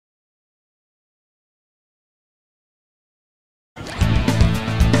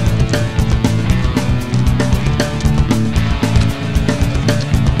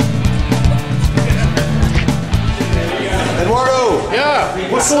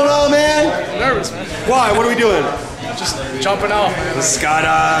going on, man? I'm nervous, man. Why? What are we doing? Just jumping off, man.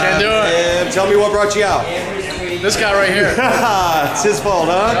 Skydive. Can't do it. Man. Tell me what brought you out. This guy right here. It's his fault,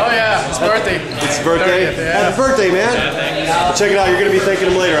 huh? Oh yeah, it's birthday. It's his birthday? 30th, yeah. Happy birthday, man. Well, check it out. You're going to be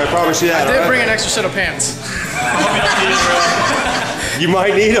thanking him later. I promise you that. I did bring an extra set of pants. You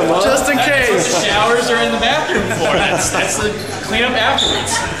might need them, huh? Just in case. The showers are in the bathroom floor. That's the cleanup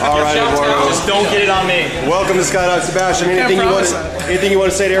afterwards. All right, Eduardo. Just don't get it on me. Welcome to Skydive, Sebastian. Anything you want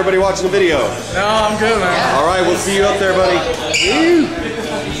to say to everybody watching the video? No, I'm good, man. All right, we'll see you up there, buddy. Woo.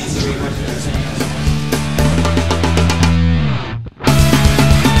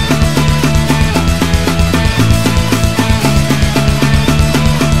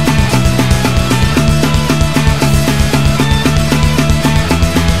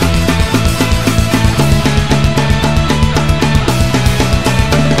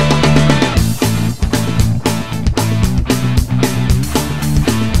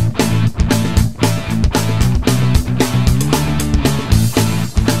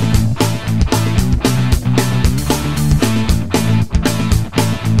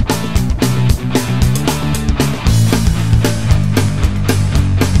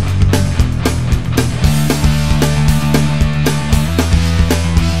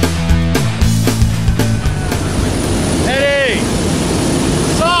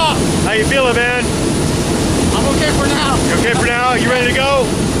 How you feeling, man? I'm okay for now. You okay for now? You ready to go?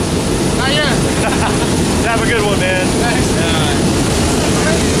 Not yet. Have a good one, man. Thanks.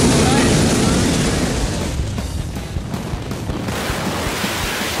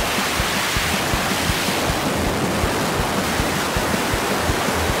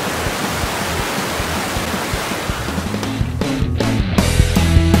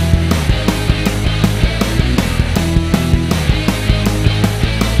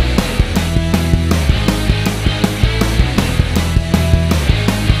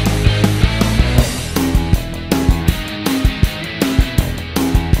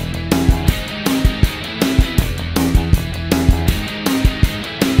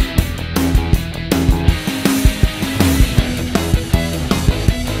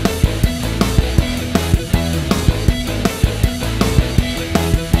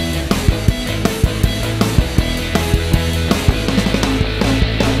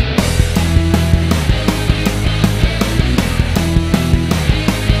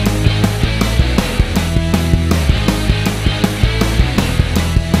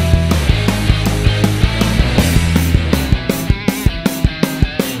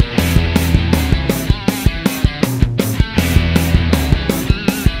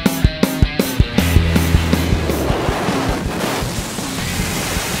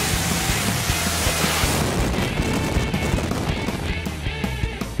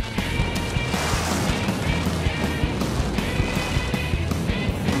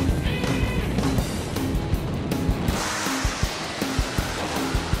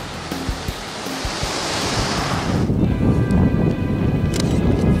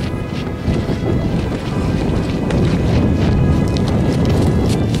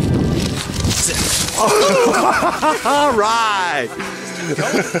 All right.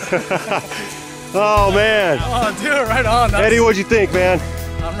 Oh, man. Oh, dude, right on. Eddie, what'd you think, man?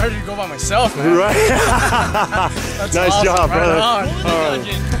 I'm ready to go by myself, man. Right. That's Nice awesome. job, Right brother. on. All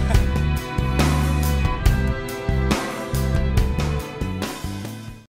right.